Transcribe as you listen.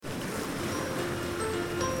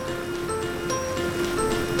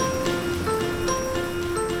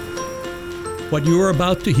What you are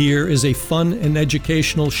about to hear is a fun and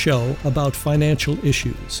educational show about financial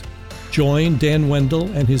issues. Join Dan Wendell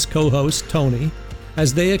and his co-host Tony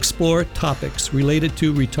as they explore topics related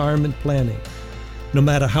to retirement planning. No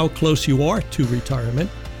matter how close you are to retirement,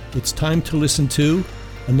 it's time to listen to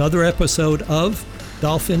another episode of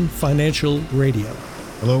Dolphin Financial Radio.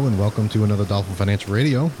 Hello and welcome to another Dolphin Financial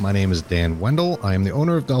Radio. My name is Dan Wendell. I am the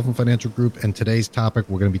owner of Dolphin Financial Group, and today's topic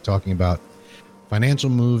we're going to be talking about financial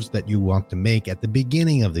moves that you want to make at the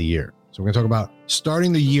beginning of the year. So we're going to talk about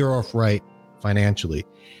starting the year off right financially.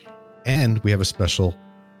 And we have a special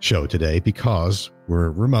show today because we're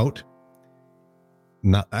remote,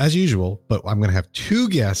 not as usual, but I'm going to have two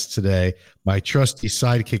guests today, my trusty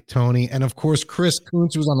sidekick, Tony, and of course, Chris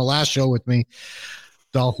Kuntz, who was on the last show with me,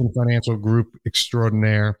 Dolphin Financial Group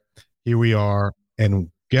extraordinaire. Here we are.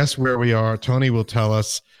 And guess where we are? Tony will tell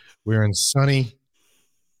us. We're in sunny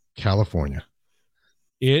California.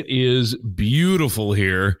 It is beautiful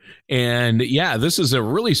here. And yeah, this is a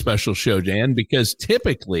really special show, Dan, because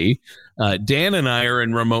typically Dan and I are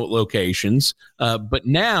in remote locations, but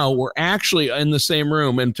now we're actually in the same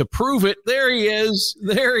room. And to prove it, there he is.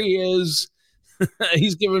 There he is.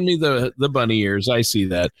 He's giving me the bunny ears. I see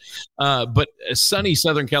that. But sunny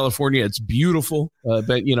Southern California, it's beautiful.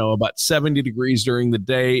 But about 70 degrees during the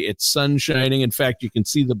day. It's sun shining. In fact, you can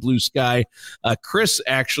see the blue sky. Chris,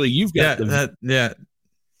 actually, you've got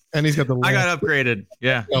And he's got the. I got upgraded.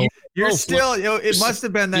 Yeah, you're still. It must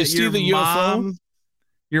have been that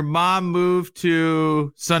your mom moved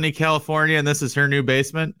to sunny California, and this is her new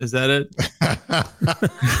basement. Is that it?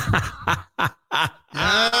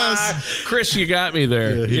 Yes. Chris, you got me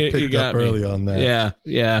there. Yeah, he picked you got up me early on that.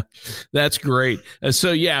 Yeah, that's great.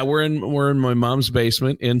 So yeah, we're in my mom's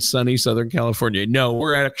basement in sunny Southern California. No,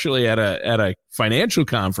 we're actually at a financial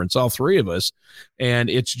conference, all three of us, and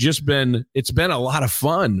it's been a lot of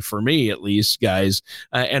fun for me, at least, guys.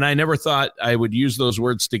 And I never thought I would use those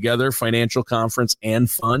words together: financial conference and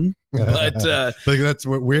fun. But that's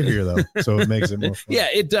what we're here, though, so it makes it more fun. Yeah,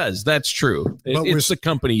 it does. That's true. It's the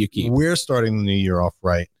company you keep. We're starting the new year off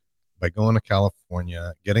right by going to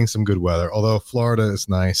California, getting some good weather. Although Florida is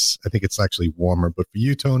nice, I think it's actually warmer. But for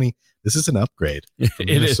you, Tony, this is an upgrade from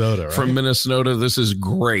Minnesota. Right? From Minnesota, this is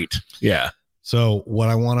great. Yeah. So what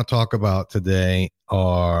I want to talk about today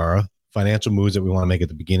are financial moves that we want to make at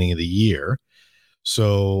the beginning of the year.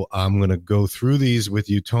 So I'm going to go through these with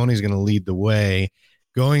you. Tony's going to lead the way.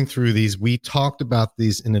 Going through these, we talked about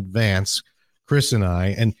these in advance, Chris and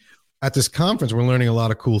I, and at this conference, we're learning a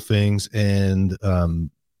lot of cool things and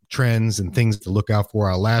trends and things to look out for.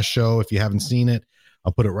 Our last show, if you haven't seen it,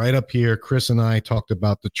 I'll put it right up here. Chris and I talked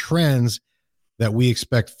about the trends that we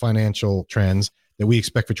expect, financial trends that we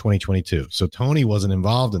expect for 2022. So Tony wasn't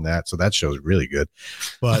involved in that, so that show's really good.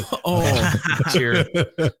 But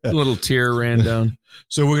a little tear ran down.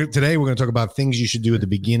 So today we're going to talk about things you should do at the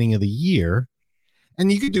beginning of the year.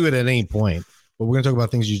 And you could do it at any point, but we're going to talk about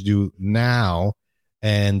things you should do now.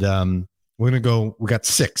 And we're going to go, we got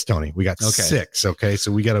 6, Tony. We got 6. Okay.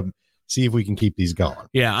 So we got to see if we can keep these going.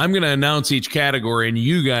 Yeah. I'm going to announce each category and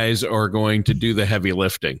you guys are going to do the heavy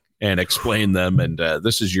lifting and explain them. And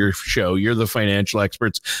this is your show. You're the financial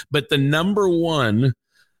experts. But the number one,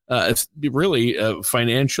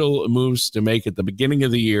 financial moves to make at the beginning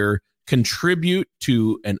of the year: contribute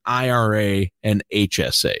to an IRA and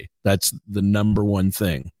HSA. That's the number one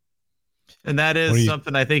thing. And that is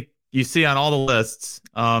something I think you see on all the lists.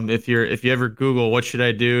 If you ever Google what should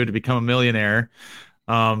I do to become a millionaire,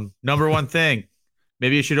 number one thing,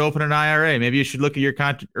 maybe you should open an IRA. Maybe you should look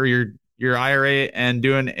at your IRA and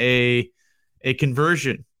doing a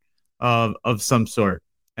conversion of some sort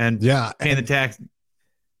and paying the tax.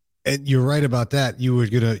 And you're right about that.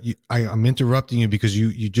 I'm interrupting you because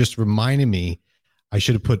you just reminded me I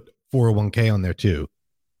should have put 401k on there too.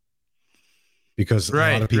 Because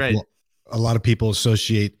a lot of people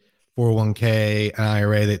associate 401k and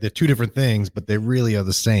IRA. They're two different things, but they really are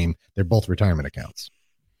the same. They're both retirement accounts.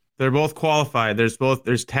 They're both qualified.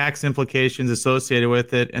 There's tax implications associated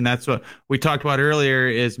with it. And that's what we talked about earlier,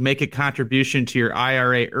 is make a contribution to your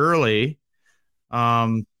IRA early.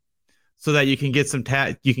 So that you can get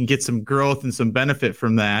some growth and some benefit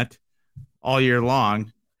from that all year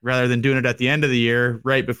long, rather than doing it at the end of the year,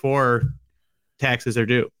 right before taxes are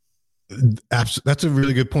due. That's a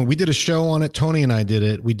really good point. We did a show on it. Tony and I did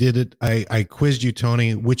it. We did it. I quizzed you,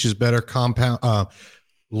 Tony, which is better,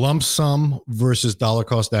 lump sum versus dollar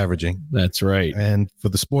cost averaging. That's right. And for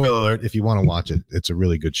the spoiler alert, if you want to watch it, it's a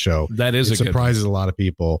really good show. That is. It surprises a lot of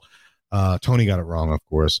people. Tony got it wrong, of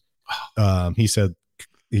course.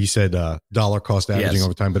 He said dollar cost averaging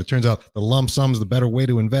over time, but it turns out the lump sum is the better way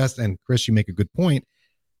to invest. And Chris, you make a good point.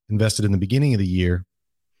 invested in the beginning of the year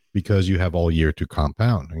because you have all year to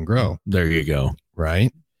compound and grow. There you go.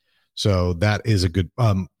 Right. So that is a good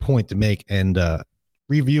point to make. And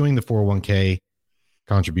reviewing the 401k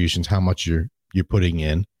contributions, how much you're putting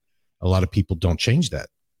in. A lot of people don't change that.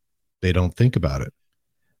 They don't think about it.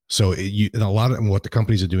 So and a lot of what the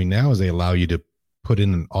companies are doing now is they allow you to put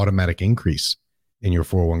in an automatic increase in your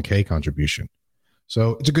 401k contribution.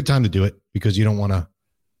 So it's a good time to do it because you don't want to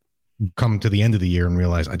come to the end of the year and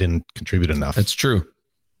realize I didn't contribute enough. That's true.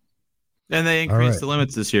 And they increased the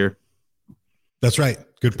limits this year. That's right.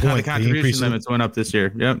 Good point. The contribution limits went up this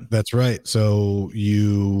year. Yep. That's right. So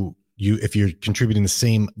you if you're contributing the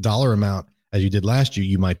same dollar amount as you did last year,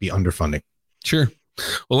 you might be underfunding. Sure.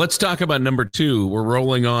 Well, let's talk about number 2. We're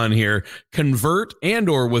rolling on here. Convert and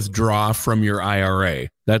or withdraw from your IRA.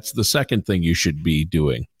 That's the second thing you should be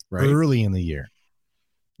doing. Right. Early in the year.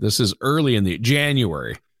 This is early in the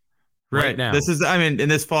January. Right now. This is, and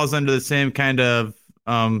this falls under the same kind of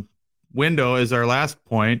window as our last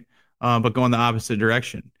point, but going the opposite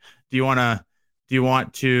direction. Do you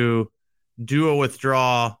want to do a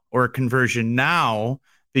withdrawal or a conversion now?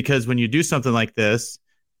 Because when you do something like this,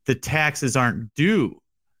 the taxes aren't due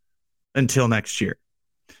until next year.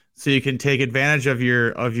 So you can take advantage of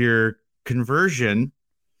your conversion,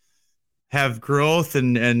 have growth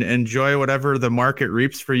and enjoy whatever the market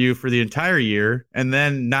reaps for you for the entire year. And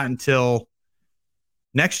then not until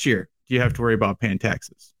next year do you have to worry about paying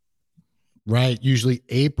taxes. Right. Usually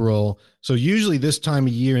April. So usually this time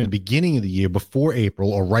of year, in the beginning of the year, before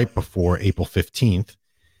April or right before April 15th,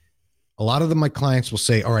 a lot of my clients will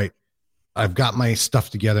say, all right, I've got my stuff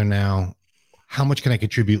together now. How much can I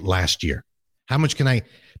contribute last year? How much can I,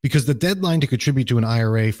 because the deadline to contribute to an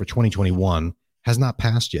IRA for 2021 has not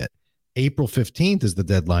passed yet. April 15th is the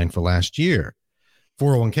deadline for last year.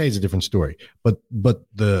 401k is a different story, but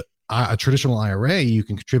the a traditional IRA, you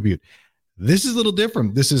can contribute. This is a little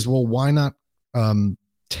different. This is, well, why not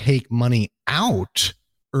take money out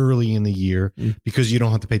early in the year because you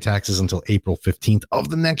don't have to pay taxes until April 15th of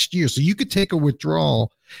the next year. So you could take a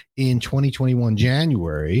withdrawal in 2021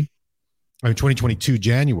 January, I mean 2022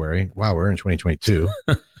 January. Wow, we're in 2022.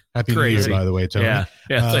 Happy New Year, by the way, Tony. Yeah,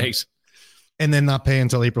 thanks. And then not pay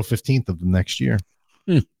until April 15th of the next year.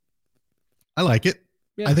 I like it.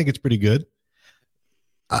 Yeah. I think it's pretty good.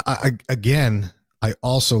 I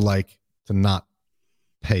also like to not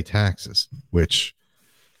pay taxes, which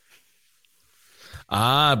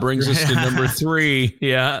brings us to number 3.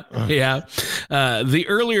 Yeah. The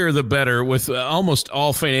earlier the better. With almost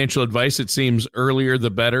all financial advice, it seems earlier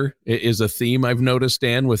the better is a theme I've noticed,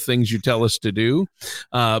 Dan, with things you tell us to do.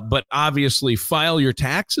 But obviously, file your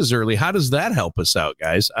taxes early. How does that help us out,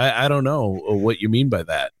 guys? I don't know what you mean by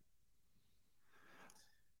that.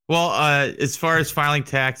 Well, as far as filing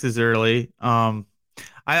taxes early,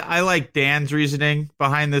 I like Dan's reasoning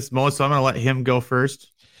behind this most, so I'm going to let him go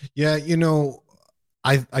first. Yeah,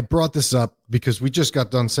 I brought this up because we just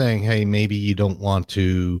got done saying, hey, maybe you don't want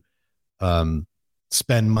to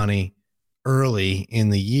spend money early in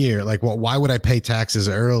the year. Like, well, why would I pay taxes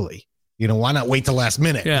early? Why not wait till last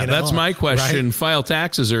minute? Yeah, that's my question. Right? File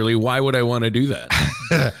taxes early. Why would I want to do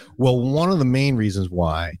that? Well, one of the main reasons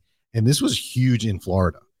why, and this was huge in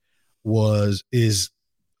Florida, is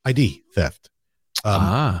ID theft.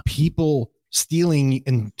 People stealing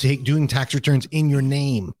and doing tax returns in your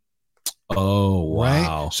name. Oh,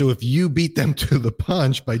 wow. Right? So if you beat them to the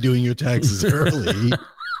punch by doing your taxes early,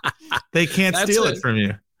 they can't steal it from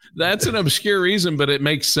you. That's an obscure reason, but it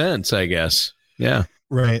makes sense, I guess. Yeah.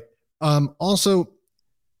 Right. Also,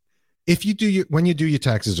 if you when you do your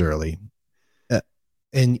taxes early,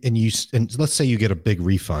 and let's say you get a big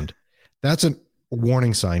refund, that's a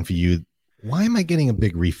warning sign for you. Why am I getting a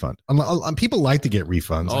big refund? People like to get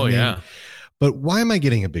refunds. Oh, yeah. But why am I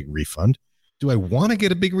getting a big refund? Do I want to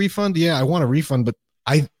get a big refund? Yeah, I want a refund, but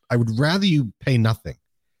I would rather you pay nothing.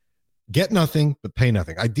 Get nothing, but pay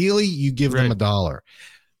nothing. Ideally, you give them $1.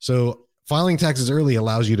 So filing taxes early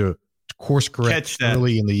allows you to course correct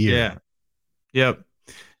early in the year. Yeah. Yep.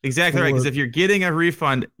 Exactly right. Because if you're getting a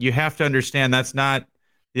refund, you have to understand that's not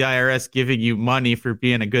the IRS giving you money for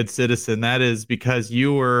being a good citizen. That is because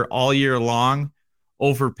you were all year long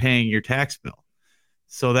overpaying your tax bill.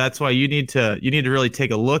 So that's why you need to really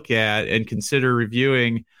take a look at and consider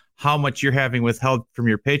reviewing how much you're having withheld from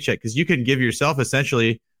your paycheck, because you can give yourself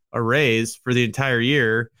essentially a raise for the entire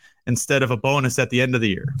year instead of a bonus at the end of the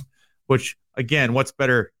year. Which, again, what's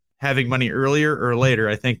better, having money earlier or later?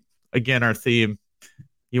 I think, again, our theme,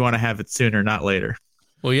 you want to have it sooner, not later.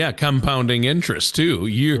 Well, yeah, compounding interest too.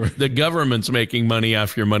 The government's making money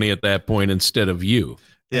off your money at that point instead of you.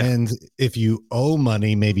 Yeah. And if you owe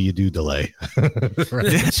money, maybe you do delay.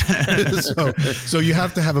 so you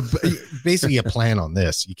have to have basically a plan on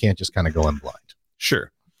this. You can't just kind of go in blind.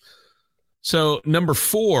 Sure. So number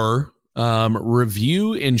 4,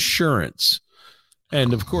 review insurance.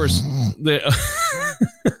 And of course,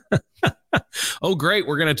 oh, great.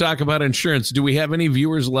 We're going to talk about insurance. Do we have any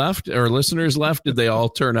viewers left or listeners left? Did they all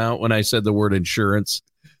turn out when I said the word insurance?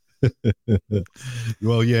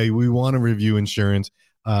 Well, yeah, we want to review insurance.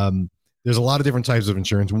 There's a lot of different types of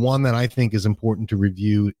insurance. One that I think is important to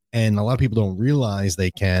review, and a lot of people don't realize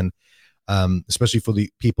they can, especially for the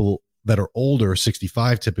people that are older,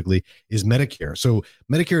 65 typically, is Medicare. So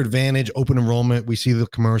Medicare Advantage, open enrollment, we see the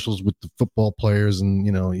commercials with the football players and,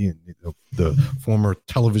 the former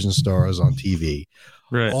television stars on TV,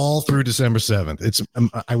 right, all through December 7th.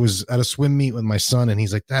 I was at a swim meet with my son and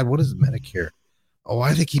he's like, Dad, what is Medicare? Oh, why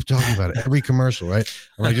do they keep talking about it? Every commercial, right?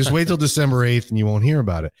 I'm like, just wait till December 8th and you won't hear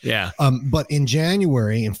about it. Yeah. But in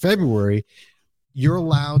January and February, you're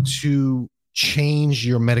allowed to change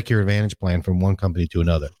your Medicare Advantage plan from one company to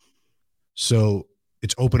another. So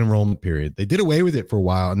it's open enrollment period. They did away with it for a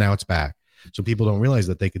while, and now it's back. So people don't realize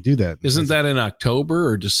that they could do that. Isn't that in October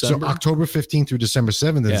or December? So October 15th through December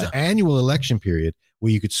 7th is an annual election period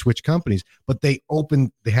where you could switch companies, but they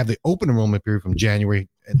have the open enrollment period from January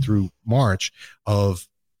and through March of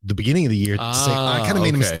the beginning of the year to say, I kind of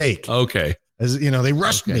made a mistake. Okay. As they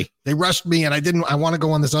rushed me. They rushed me and I want to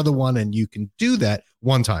go on this other one. And you can do that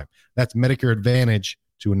one time. That's Medicare Advantage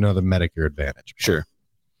to another Medicare Advantage. Sure.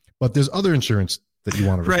 But there's other insurance that you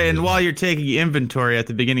want to right. And while you're taking inventory at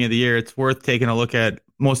the beginning of the year, it's worth taking a look at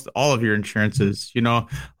all of your insurances.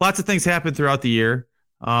 Lots of things happen throughout the year,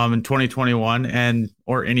 in 2021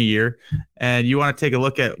 or any year, and you want to take a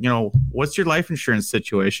look at what's your life insurance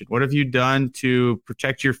situation. What have you done to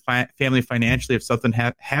protect your family financially if something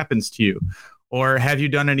happens to you? Or have you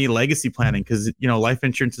done any legacy planning? Because, life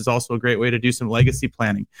insurance is also a great way to do some legacy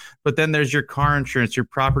planning. But then there's your car insurance, your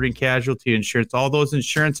property and casualty insurance, all those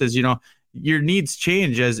insurances, your needs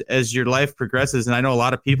change as your life progresses. And I know a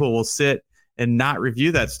lot of people will sit and not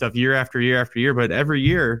review that stuff year after year after year. But every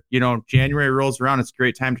year, January rolls around, it's a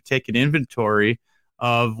great time to take an inventory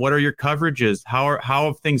of what are your coverages? How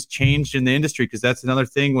have things changed in the industry? Because that's another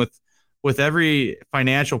thing with every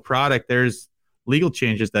financial product, there's legal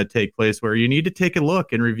changes that take place where you need to take a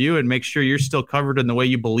look and review and make sure you're still covered in the way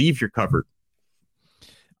you believe you're covered.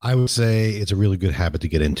 I would say it's a really good habit to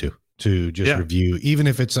get into, to just review, even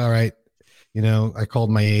if it's all right. I called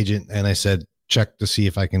my agent and I said, check to see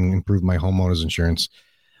if I can improve my homeowner's insurance.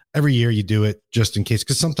 Every year you do it just in case,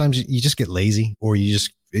 because sometimes you just get lazy or you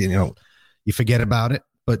just, you forget about it,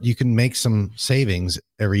 but you can make some savings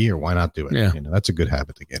every year. Why not do it? Yeah. That's a good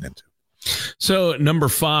habit to get into. So number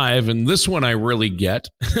 5, and this one I really get.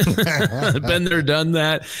 Been there, done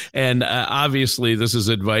that. And obviously this is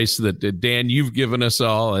advice that Dan, you've given us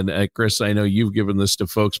all. And Chris, I know you've given this to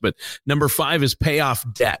folks, but number 5 is pay off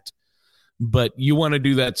debt. But you want to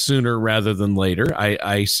do that sooner rather than later.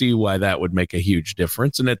 I see why that would make a huge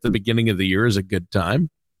difference. And at the beginning of the year is a good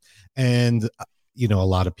time. And, a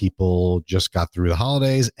lot of people just got through the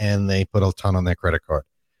holidays and they put a ton on their credit card.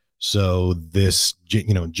 So this,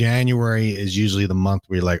 January is usually the month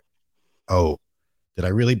where you're like, oh, did I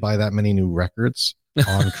really buy that many new records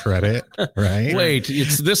on credit? Right? Wait,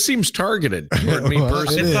 this seems targeted toward me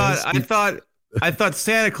personally. I thought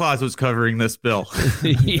Santa Claus was covering this bill.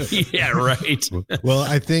 Yeah, right. Well,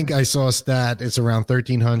 I think I saw a stat. It's around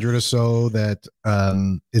 1,300 or so that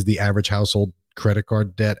is the average household credit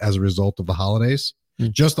card debt as a result of the holidays.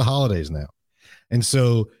 Just the holidays now. And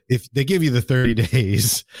so if they give you the 30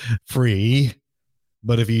 days free,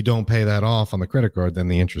 but if you don't pay that off on the credit card, then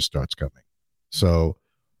the interest starts coming. So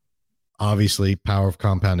obviously, power of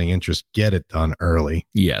compounding interest, get it done early.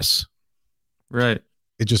 Yes. Right.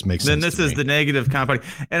 It just makes sense. Then this is the negative compounding.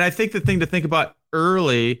 And I think the thing to think about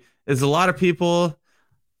early is a lot of people,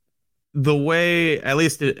 the way, at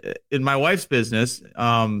least in my wife's business,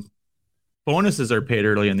 bonuses are paid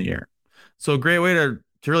early in the year. So a great way to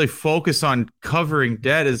really focus on covering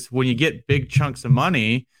debt is when you get big chunks of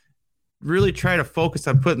money, really try to focus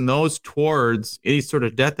on putting those towards any sort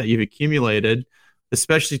of debt that you've accumulated,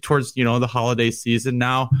 especially towards, the holiday season.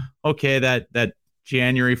 Now, okay, that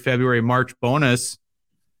January, February, March bonus,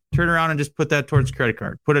 turn around and just put that towards credit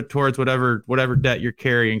card, put it towards whatever debt you're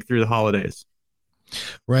carrying through the holidays.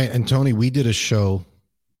 Right. And Tony, we did a show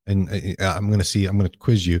and I'm going to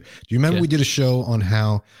quiz you. Do you remember we did a show on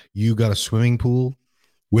how you got a swimming pool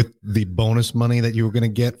with the bonus money that you were going to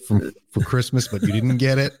get for Christmas, but you didn't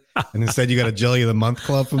get it? And instead you got a Jelly of the Month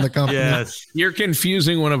club from the company? Yes. You're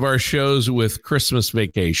confusing one of our shows with Christmas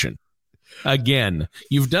Vacation. again.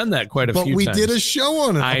 You've done that quite a few times. But we did a show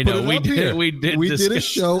on it. I know we did. We did a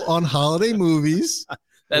show on holiday movies.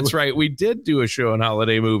 That's right. We did do a show on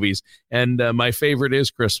holiday movies, and my favorite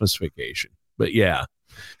is Christmas Vacation. But yeah,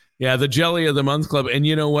 the Jelly of the Month Club. And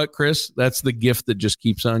you know what, Chris? That's the gift that just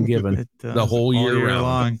keeps on giving the whole year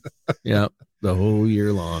long. Yeah, the whole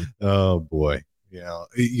year long. Oh boy. Yeah,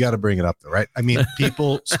 you got to bring it up though, right? I mean,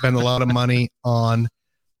 people spend a lot of money on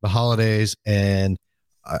the holidays, and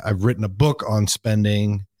I've written a book on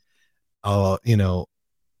spending.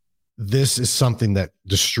 This is something that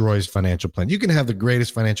destroys financial plan. You can have the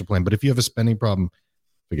greatest financial plan, but if you have a spending problem,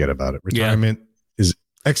 forget about it. Retirement is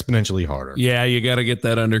exponentially harder. Yeah, you got to get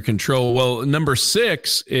that under control. Well, number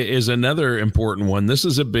 6 is another important one. This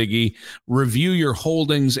is a biggie. Review your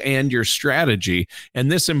holdings and your strategy.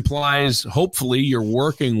 And this implies, hopefully, you're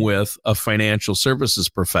working with a financial services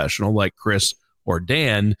professional like Chris or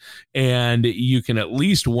Dan, and you can at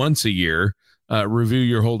least once a year review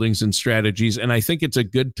your holdings and strategies. And I think it's a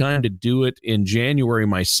good time to do it in January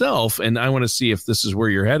myself. And I want to see if this is where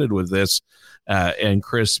you're headed with this, and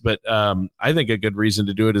Chris. But I think a good reason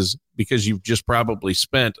to do it is because you've just probably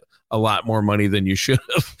spent a lot more money than you should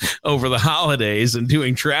have over the holidays and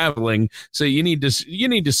doing traveling. So you need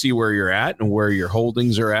to see where you're at and where your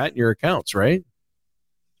holdings are at in your accounts, right?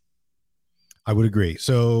 I would agree.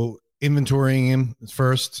 So inventorying him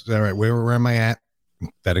first. All right, where am I at?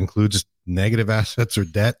 That includes negative assets or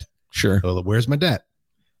debt. Sure. So where's my debt?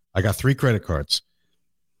 I got 3 credit cards.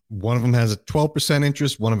 One of them has a 12%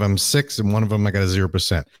 interest, one of them 6%, and one of them I got a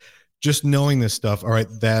 0%. Just knowing this stuff, all right,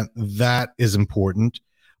 that is important.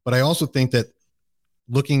 But I also think that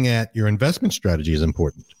looking at your investment strategy is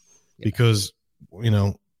important because,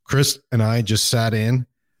 Chris and I just sat in.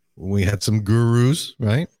 We had some gurus,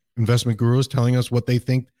 right? Investment gurus telling us what they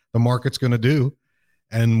think the market's going to do.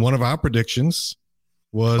 And one of our predictions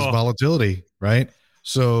was volatility, right?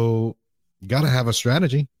 So you got to have a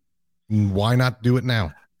strategy. Why not do it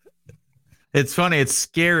now? It's funny. It's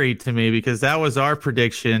scary to me because that was our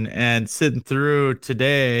prediction. And sitting through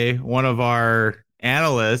today, one of our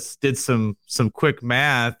analysts did some quick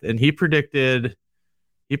math, and he predicted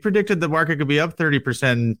the market could be up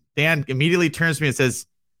 30%. Dan immediately turns to me and says,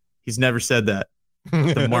 "He's never said that.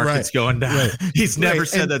 The market's going down." Right. He's never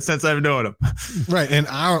said that since I've known him. Right. And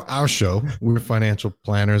our show, we're financial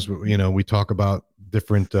planners. We talk about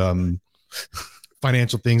different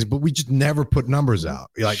financial things, but we just never put numbers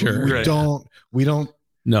out. Like we don't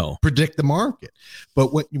predict the market.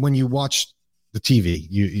 But when you watch the TV,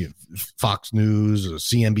 you Fox News or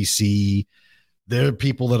CNBC, there are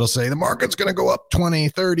people that'll say the market's going to go up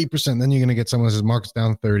 20-30%. Then you're going to get someone that says market's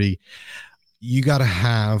down 30%. You got to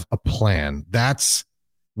have a plan. That's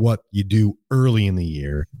what you do early in the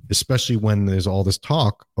year, especially when there's all this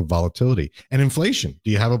talk of volatility and inflation.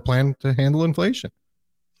 Do you have a plan to handle inflation?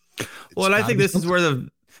 Well, and I think this is where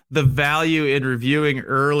the value in reviewing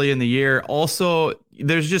early in the year. Also,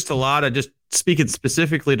 there's just a lot of, just speaking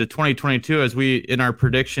specifically to 2022, as we in our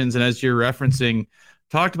predictions and as you're referencing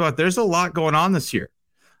talked about, there's a lot going on this year.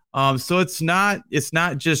 So it's not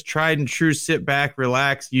just tried and true, sit back,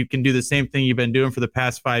 relax. You can do the same thing you've been doing for the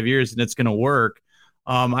past 5 years and it's going to work.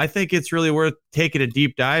 I think it's really worth taking a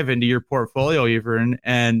deep dive into your portfolio, even.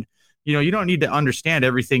 And, you don't need to understand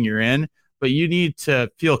everything you're in, but you need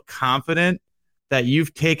to feel confident that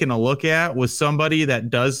you've taken a look at with somebody that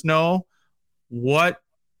does know what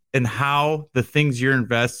and how the things you're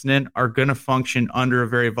investing in are going to function under a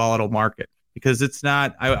very volatile market. Because it's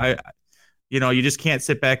not, you just can't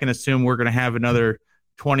sit back and assume we're going to have another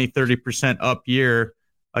 20-30% up year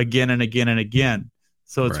again and again and again.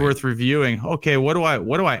 So it's worth reviewing. Okay, what do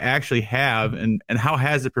I actually have, and how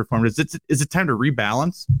has it performed? Is it time to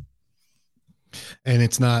rebalance? And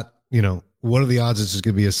it's not, what are the odds it's just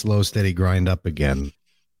going to be a slow, steady grind up again?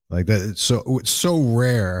 Like that. It's so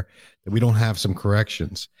rare that we don't have some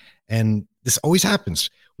corrections. And this always happens.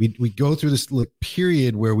 We go through this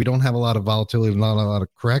period where we don't have a lot of volatility, not a lot of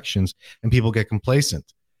corrections, and people get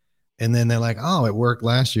complacent. And then they're like, oh, it worked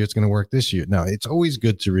last year, it's going to work this year. No, it's always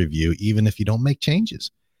good to review, even if you don't make changes.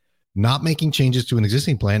 Not making changes to an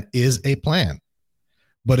existing plan is a plan.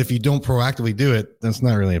 But if you don't proactively do it, that's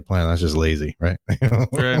not really a plan. That's just lazy, right?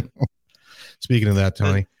 Right. Speaking of that,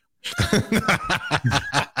 Tony.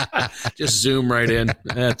 Just zoom right in.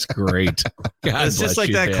 That's great. God, it's just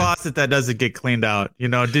like that Dan. Closet that doesn't get cleaned out.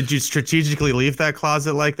 Did you strategically leave that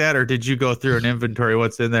closet like that, or did you go through an inventory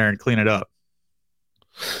what's in there and clean it up?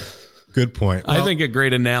 Good point. I think a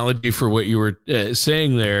great analogy for what you were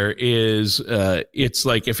saying there is it's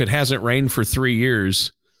like if it hasn't rained for 3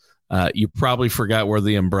 years, you probably forgot where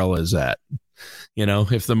the umbrella is at.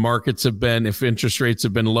 if the markets if interest rates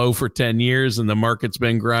have been low for 10 years and the market's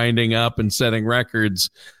been grinding up and setting records,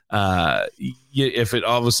 if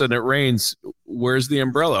all of a sudden it rains, where's the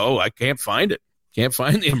umbrella? Oh, I can't find it. Can't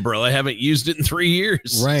find the umbrella. I haven't used it in 3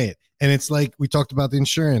 years. Right. And it's like we talked about the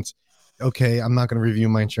insurance. Okay, I'm not going to review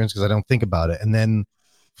my insurance because I don't think about it. And then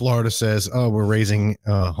Florida says, oh, we're raising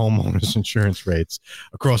homeowners insurance rates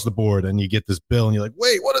across the board. And you get this bill and you're like,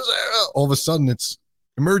 wait, what is that? All of a sudden it's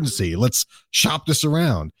emergency. Let's shop this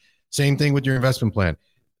around. Same thing with your investment plan.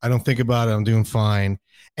 I don't think about it. I'm doing fine.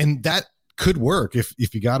 And that could work if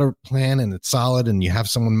you got a plan and it's solid and you have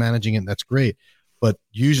someone managing it. That's great. But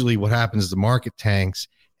usually what happens is the market tanks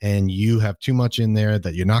and you have too much in there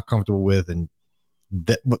that you're not comfortable with, and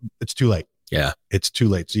that it's too late. Yeah, it's too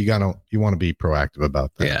late. So you want to be proactive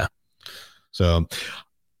about that. Yeah. So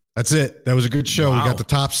that's it. That was a good show. Wow. We got the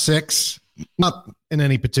top 6, not in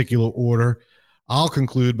any particular order. I'll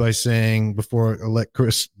conclude by saying, before I let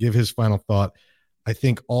Chris give his final thought, I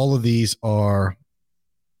think all of these are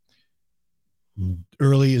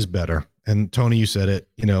early is better. And Tony, you said it,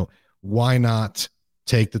 why not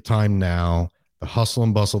take the time now? The hustle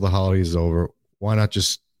and bustle of the holidays is over. Why not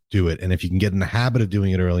just do it? And if you can get in the habit of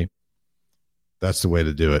doing it early, that's the way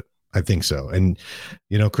to do it. I think so. And,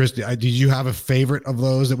 Chris, did you have a favorite of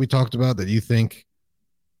those that we talked about that you think,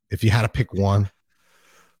 if you had to pick one?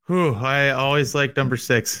 I always like number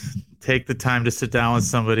 6. Take the time to sit down with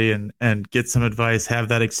somebody and get some advice, have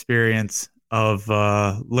that experience of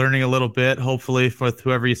learning a little bit, hopefully, with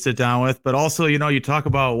whoever you sit down with. But also, you talk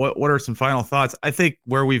about what are some final thoughts. I think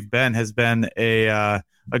where we've been has been a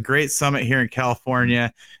great summit here in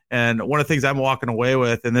California. And one of the things I'm walking away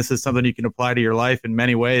with, and this is something you can apply to your life in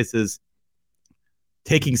many ways, is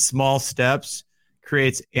taking small steps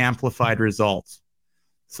creates amplified results.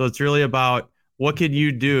 So it's really about, what can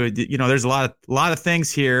you do? There's a lot of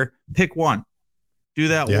things here. Pick one, do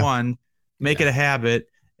that one, make it a habit,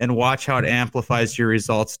 and watch how it amplifies your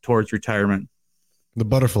results towards retirement. The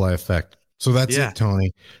butterfly effect. So that's it,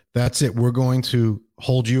 Tony. That's it. We're going to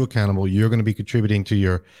hold you accountable. You're going to be contributing to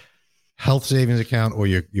your health savings account or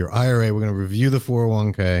your IRA. We're going to review the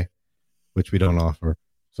 401k, which we don't offer.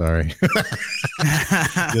 Sorry.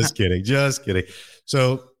 Just kidding.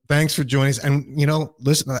 So thanks for joining us. And,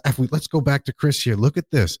 listen, let's go back to Chris here. Look at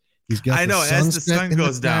this. He's got as the sun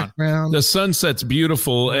goes down, the sunset's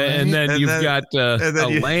beautiful, right? and then you've got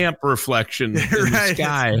a lamp reflection in the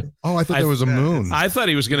sky. Oh, I thought there was a moon. I thought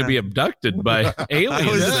he was going to be abducted by aliens. I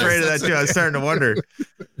was afraid of that too. I was starting to wonder.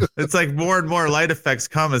 It's like more and more light effects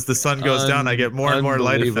come as the sun goes down. I get more and more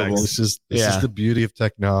light effects. This is the beauty of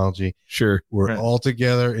technology. Sure, we're all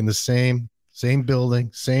together in the same building,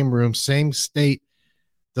 same room, same state.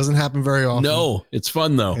 Doesn't happen very often. No, it's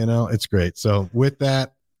fun though. It's great. So with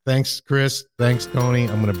that, thanks, Chris. Thanks, Tony.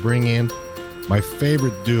 I'm going to bring in my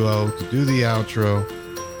favorite duo to do the outro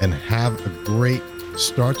and have a great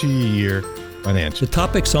start to your year financially. The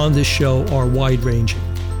topics on this show are wide-ranging,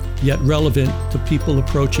 yet relevant to people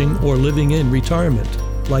approaching or living in retirement,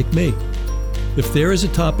 like me. If there is a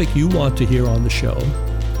topic you want to hear on the show,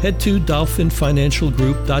 head to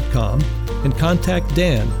dolphinfinancialgroup.com and contact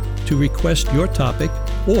Dan to request your topic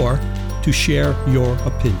or to share your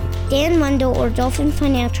opinion. Dan Wendell or Dolphin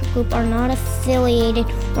Financial Group are not affiliated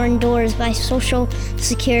or endorsed by Social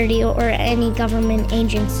Security or any government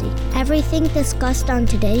agency. Everything discussed on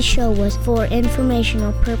today's show was for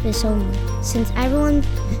informational purpose only. Since everyone's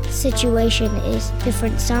situation is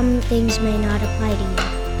different, some things may not apply to you.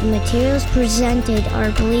 The materials presented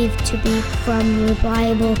are believed to be from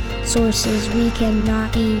reliable sources. We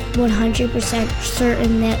cannot be 100%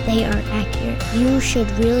 certain that they are accurate. You should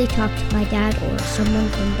really talk to my dad or someone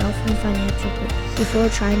from Dolphin Financial Group before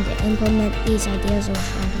trying to implement these ideas or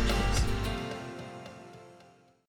strategies.